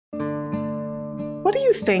What do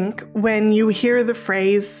you think when you hear the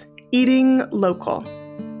phrase eating local?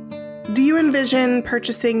 Do you envision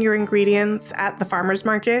purchasing your ingredients at the farmer's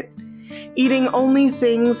market, eating only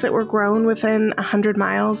things that were grown within 100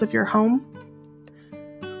 miles of your home?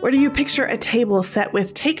 Or do you picture a table set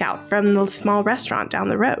with takeout from the small restaurant down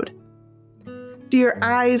the road? Do your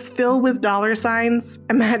eyes fill with dollar signs,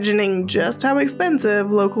 imagining just how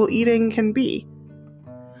expensive local eating can be?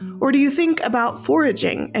 Or do you think about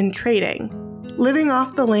foraging and trading, living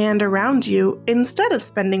off the land around you instead of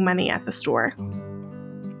spending money at the store?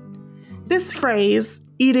 This phrase,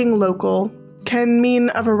 eating local, can mean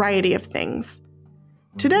a variety of things.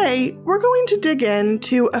 Today, we're going to dig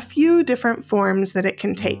into a few different forms that it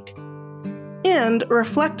can take and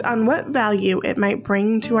reflect on what value it might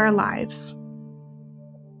bring to our lives.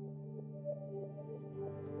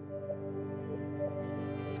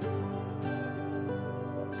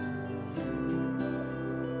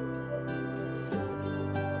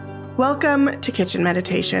 Welcome to Kitchen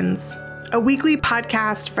Meditations, a weekly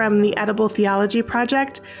podcast from the Edible Theology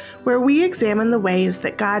Project, where we examine the ways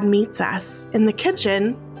that God meets us in the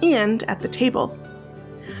kitchen and at the table.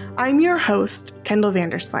 I'm your host, Kendall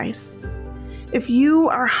Vanderslice. If you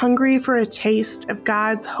are hungry for a taste of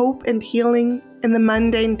God's hope and healing in the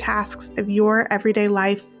mundane tasks of your everyday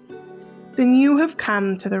life, then you have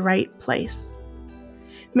come to the right place.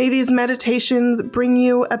 May these meditations bring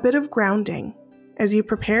you a bit of grounding as you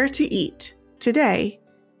prepare to eat today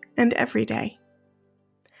and every day.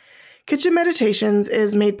 Kitchen Meditations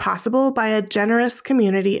is made possible by a generous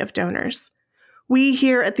community of donors. We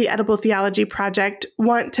here at the Edible Theology Project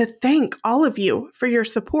want to thank all of you for your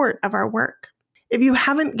support of our work. If you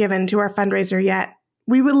haven't given to our fundraiser yet,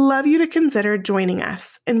 we would love you to consider joining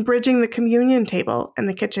us in bridging the communion table and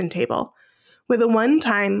the kitchen table with a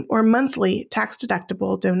one-time or monthly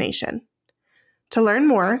tax-deductible donation. To learn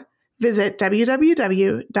more, visit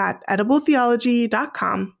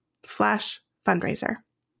www.edibletheology.com/fundraiser.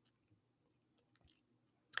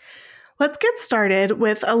 Let's get started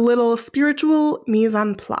with a little spiritual mise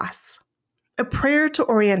en place, a prayer to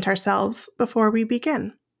orient ourselves before we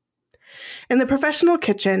begin. In the professional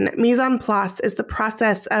kitchen, mise en place is the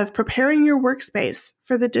process of preparing your workspace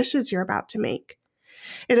for the dishes you're about to make.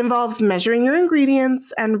 It involves measuring your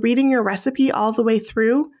ingredients and reading your recipe all the way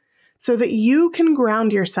through, so that you can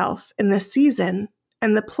ground yourself in the season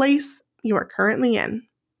and the place you are currently in.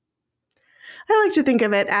 I like to think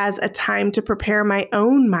of it as a time to prepare my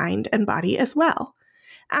own mind and body as well,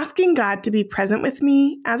 asking God to be present with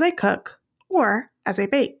me as I cook or as I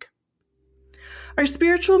bake. Our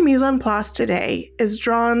spiritual mise en place today is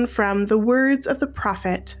drawn from the words of the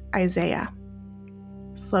prophet Isaiah.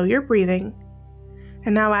 Slow your breathing,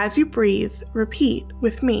 and now as you breathe, repeat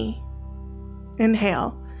with me.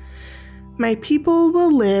 Inhale. My people will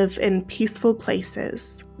live in peaceful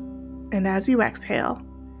places, and as you exhale,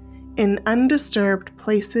 in undisturbed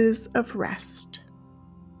places of rest.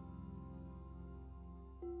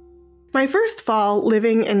 My first fall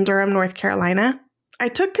living in Durham, North Carolina, I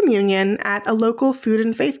took communion at a local food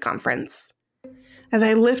and faith conference. As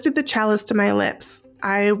I lifted the chalice to my lips,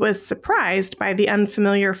 I was surprised by the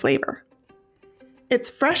unfamiliar flavor. It's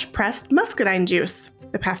fresh-pressed muscadine juice,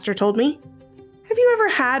 the pastor told me. Have you ever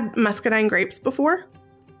had muscadine grapes before?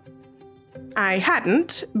 I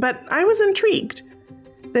hadn't, but I was intrigued.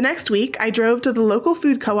 The next week, I drove to the local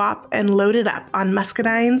food co-op and loaded up on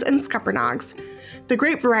muscadines and scuppernongs, the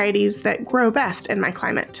grape varieties that grow best in my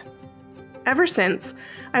climate. Ever since,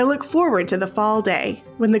 I look forward to the fall day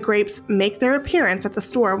when the grapes make their appearance at the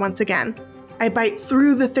store once again. I bite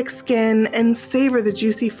through the thick skin and savor the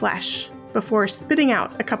juicy flesh before spitting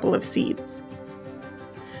out a couple of seeds.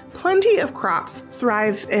 Plenty of crops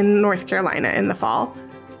thrive in North Carolina in the fall,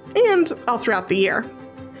 and all throughout the year.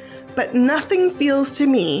 But nothing feels to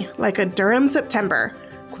me like a Durham September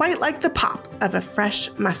quite like the pop of a fresh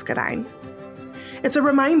muscadine. It's a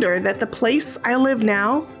reminder that the place I live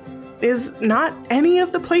now is not any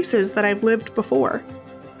of the places that I've lived before.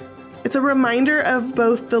 It's a reminder of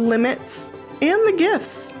both the limits and the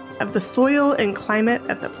gifts of the soil and climate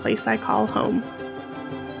of the place I call home.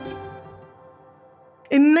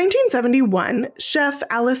 In 1971, chef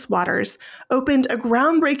Alice Waters opened a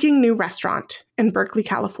groundbreaking new restaurant in Berkeley,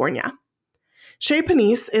 California. Chez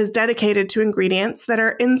Panisse is dedicated to ingredients that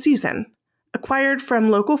are in season, acquired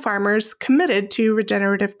from local farmers committed to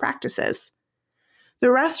regenerative practices.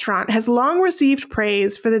 The restaurant has long received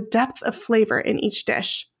praise for the depth of flavor in each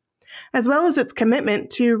dish, as well as its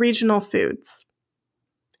commitment to regional foods.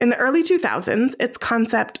 In the early 2000s, its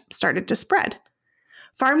concept started to spread.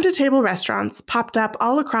 Farm-to-table restaurants popped up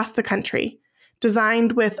all across the country,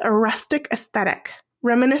 designed with a rustic aesthetic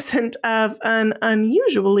reminiscent of an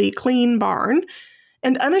unusually clean barn,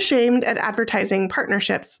 and unashamed at advertising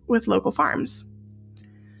partnerships with local farms.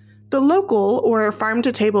 The local or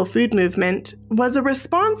farm-to-table food movement was a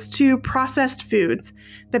response to processed foods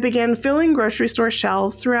that began filling grocery store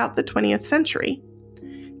shelves throughout the 20th century,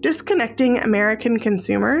 disconnecting American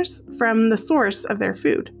consumers from the source of their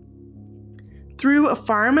food. Through a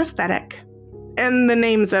farm aesthetic and the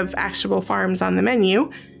names of actual farms on the menu,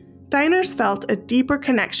 diners felt a deeper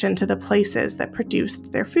connection to the places that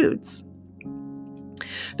produced their foods.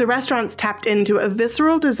 The restaurants tapped into a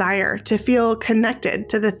visceral desire to feel connected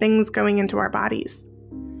to the things going into our bodies.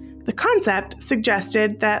 The concept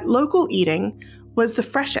suggested that local eating was the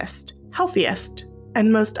freshest, healthiest,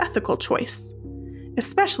 and most ethical choice,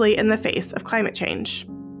 especially in the face of climate change.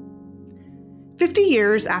 50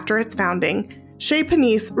 years after its founding, Chez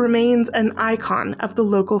Panisse remains an icon of the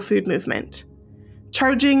local food movement,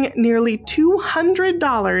 charging nearly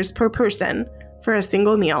 $200 per person for a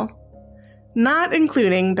single meal, not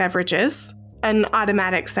including beverages, an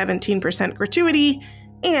automatic 17% gratuity,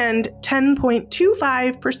 and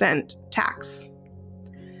 10.25% tax.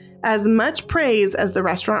 As much praise as the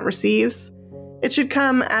restaurant receives, it should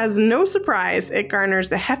come as no surprise it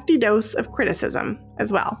garners a hefty dose of criticism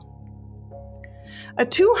as well. A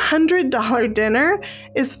 $200 dinner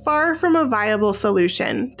is far from a viable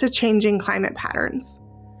solution to changing climate patterns,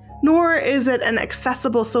 nor is it an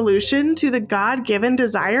accessible solution to the God-given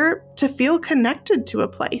desire to feel connected to a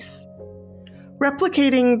place.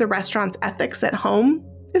 Replicating the restaurant's ethics at home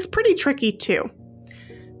is pretty tricky too.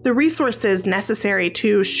 The resources necessary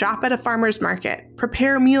to shop at a farmer's market,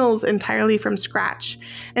 prepare meals entirely from scratch,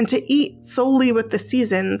 and to eat solely with the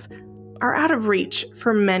seasons are out of reach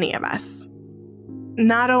for many of us.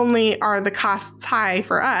 Not only are the costs high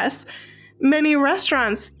for us, many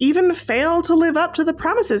restaurants even fail to live up to the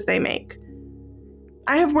promises they make.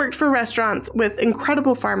 I have worked for restaurants with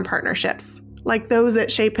incredible farm partnerships, like those at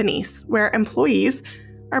Chez Panisse, where employees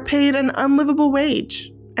are paid an unlivable wage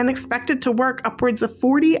and expected to work upwards of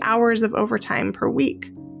 40 hours of overtime per week.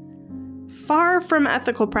 Far from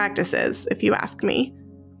ethical practices, if you ask me.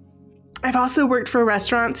 I've also worked for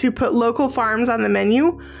restaurants who put local farms on the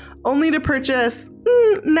menu only to purchase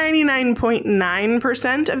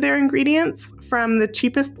 99.9% of their ingredients from the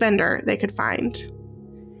cheapest vendor they could find.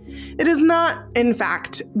 It is not, in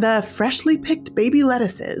fact, the freshly picked baby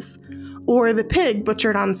lettuces or the pig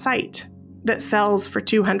butchered on site that sells for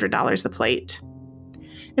 $200 a plate.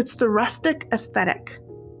 It's the rustic aesthetic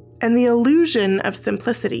and the illusion of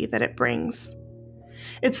simplicity that it brings.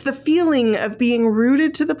 It's the feeling of being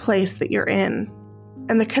rooted to the place that you're in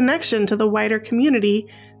and the connection to the wider community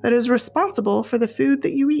that is responsible for the food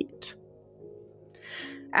that you eat.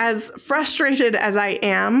 As frustrated as I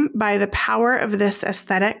am by the power of this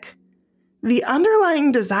aesthetic, the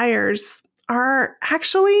underlying desires are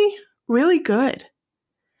actually really good.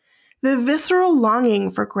 The visceral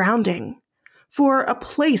longing for grounding, for a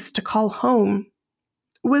place to call home,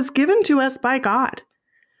 was given to us by God.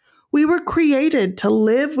 We were created to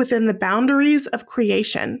live within the boundaries of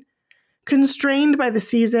creation, constrained by the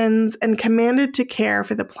seasons and commanded to care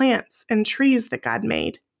for the plants and trees that God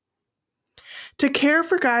made. To care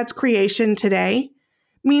for God's creation today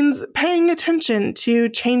means paying attention to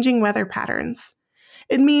changing weather patterns.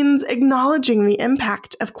 It means acknowledging the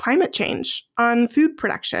impact of climate change on food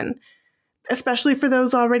production, especially for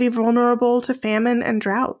those already vulnerable to famine and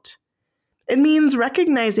drought. It means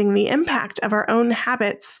recognizing the impact of our own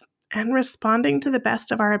habits and responding to the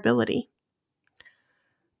best of our ability.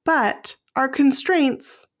 But our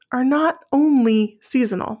constraints are not only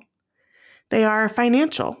seasonal. They are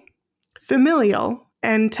financial, familial,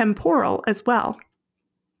 and temporal as well.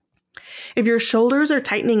 If your shoulders are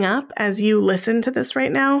tightening up as you listen to this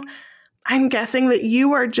right now, I'm guessing that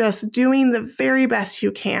you are just doing the very best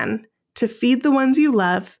you can to feed the ones you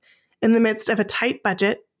love in the midst of a tight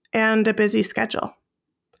budget and a busy schedule.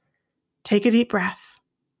 Take a deep breath.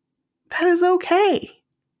 That is okay.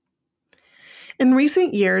 In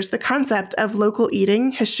recent years, the concept of local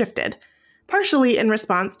eating has shifted, partially in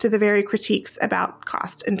response to the very critiques about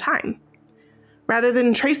cost and time. Rather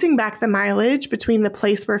than tracing back the mileage between the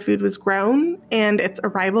place where food was grown and its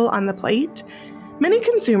arrival on the plate, many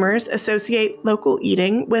consumers associate local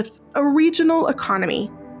eating with a regional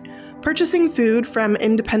economy, purchasing food from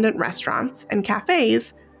independent restaurants and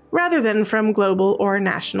cafes rather than from global or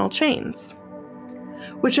national chains.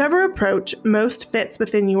 Whichever approach most fits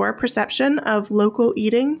within your perception of local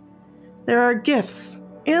eating, there are gifts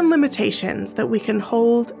and limitations that we can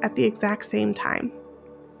hold at the exact same time.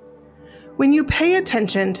 When you pay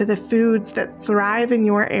attention to the foods that thrive in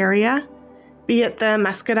your area, Be it the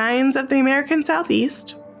muscadines of the American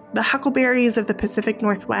Southeast, the huckleberries of the Pacific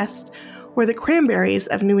Northwest, or the cranberries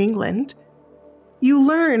of New England, you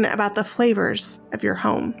learn about the flavors of your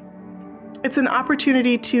home. It's an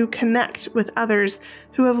opportunity to connect with others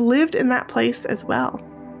who have lived in that place as well.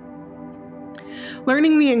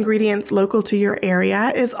 Learning the ingredients local to your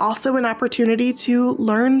area is also an opportunity to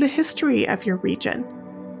learn the history of your region.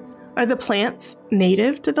 Are the plants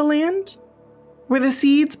native to the land? Were the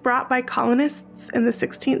seeds brought by colonists in the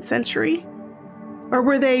 16th century? Or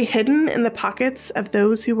were they hidden in the pockets of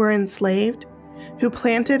those who were enslaved, who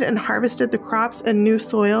planted and harvested the crops in new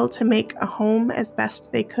soil to make a home as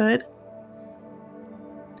best they could?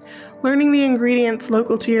 Learning the ingredients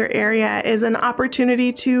local to your area is an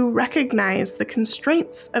opportunity to recognize the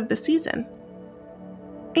constraints of the season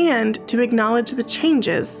and to acknowledge the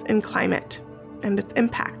changes in climate and its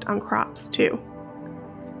impact on crops too.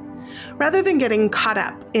 Rather than getting caught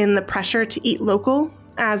up in the pressure to eat local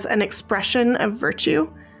as an expression of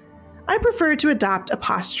virtue, I prefer to adopt a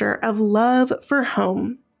posture of love for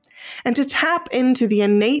home and to tap into the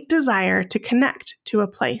innate desire to connect to a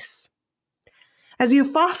place. As you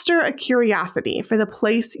foster a curiosity for the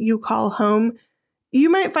place you call home, you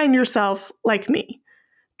might find yourself, like me,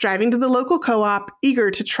 driving to the local co-op,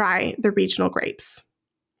 eager to try the regional grapes.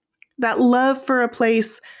 That love for a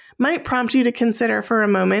place might prompt you to consider for a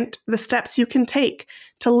moment the steps you can take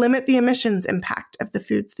to limit the emissions impact of the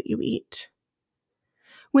foods that you eat.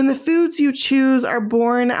 When the foods you choose are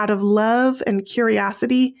born out of love and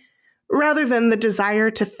curiosity, rather than the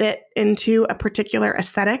desire to fit into a particular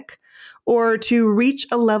aesthetic, or to reach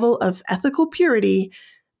a level of ethical purity,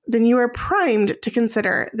 then you are primed to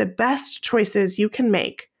consider the best choices you can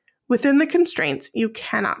make within the constraints you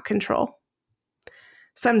cannot control.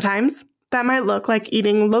 Sometimes that might look like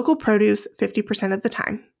eating local produce 50% of the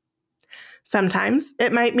time. Sometimes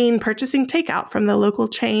it might mean purchasing takeout from the local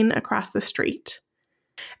chain across the street.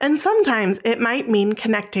 And sometimes it might mean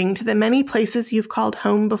connecting to the many places you've called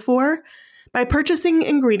home before by purchasing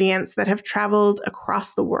ingredients that have traveled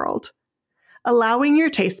across the world, allowing your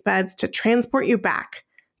taste buds to transport you back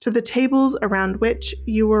to the tables around which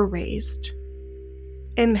you were raised.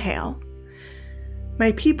 Inhale.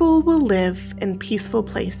 My people will live in peaceful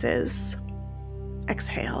places.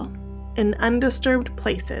 Exhale, in undisturbed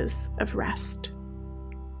places of rest.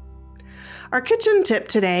 Our kitchen tip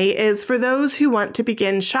today is for those who want to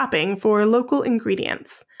begin shopping for local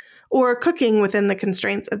ingredients or cooking within the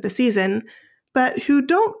constraints of the season, but who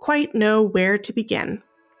don't quite know where to begin.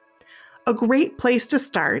 A great place to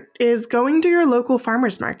start is going to your local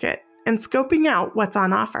farmer's market and scoping out what's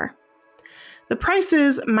on offer. The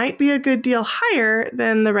prices might be a good deal higher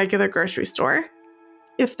than the regular grocery store.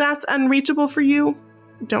 If that's unreachable for you,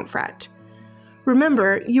 don't fret.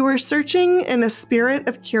 Remember, you are searching in a spirit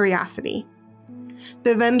of curiosity.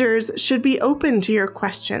 The vendors should be open to your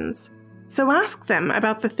questions, so ask them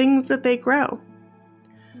about the things that they grow.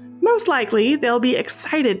 Most likely, they'll be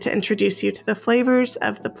excited to introduce you to the flavors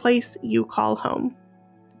of the place you call home.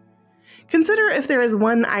 Consider if there is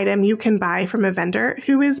one item you can buy from a vendor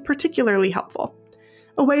who is particularly helpful,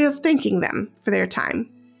 a way of thanking them for their time.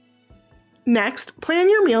 Next, plan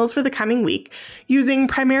your meals for the coming week using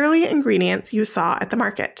primarily ingredients you saw at the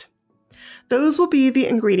market. Those will be the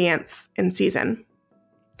ingredients in season.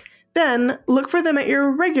 Then, look for them at your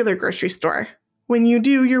regular grocery store when you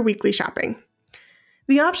do your weekly shopping.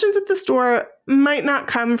 The options at the store might not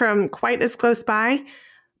come from quite as close by,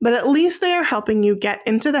 but at least they are helping you get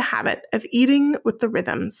into the habit of eating with the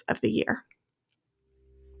rhythms of the year.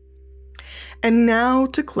 And now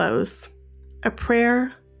to close, a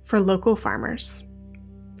prayer for local farmers.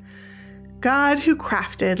 God, who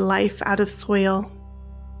crafted life out of soil,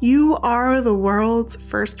 you are the world's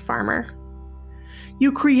first farmer.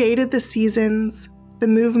 You created the seasons, the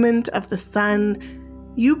movement of the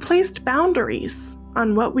sun. You placed boundaries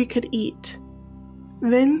on what we could eat.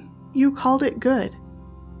 Then you called it good.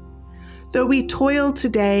 Though we toil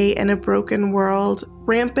today in a broken world,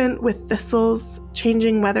 rampant with thistles,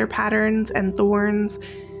 changing weather patterns, and thorns,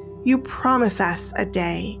 you promise us a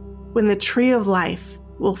day when the tree of life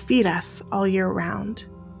will feed us all year round.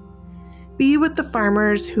 Be with the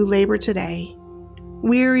farmers who labor today,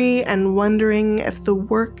 weary and wondering if the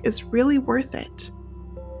work is really worth it.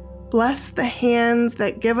 Bless the hands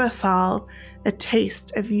that give us all a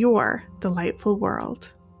taste of your delightful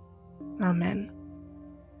world. Amen.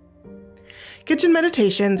 Kitchen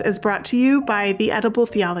Meditations is brought to you by the Edible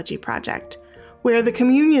Theology Project, where the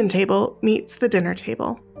communion table meets the dinner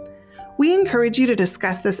table. We encourage you to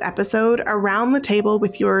discuss this episode around the table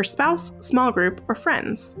with your spouse, small group, or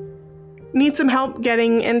friends. Need some help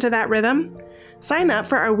getting into that rhythm? Sign up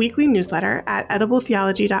for our weekly newsletter at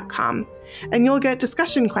edibletheology.com, and you'll get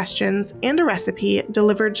discussion questions and a recipe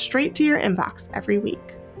delivered straight to your inbox every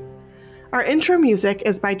week. Our intro music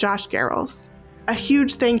is by Josh Garrels. A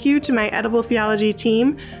huge thank you to my Edible Theology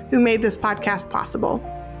team who made this podcast possible,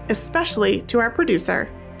 especially to our producer,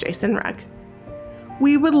 Jason Rugg.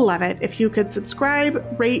 We would love it if you could subscribe,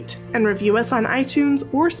 rate, and review us on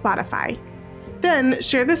iTunes or Spotify. Then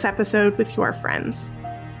share this episode with your friends.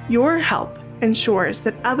 Your help ensures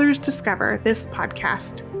that others discover this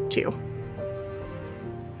podcast too.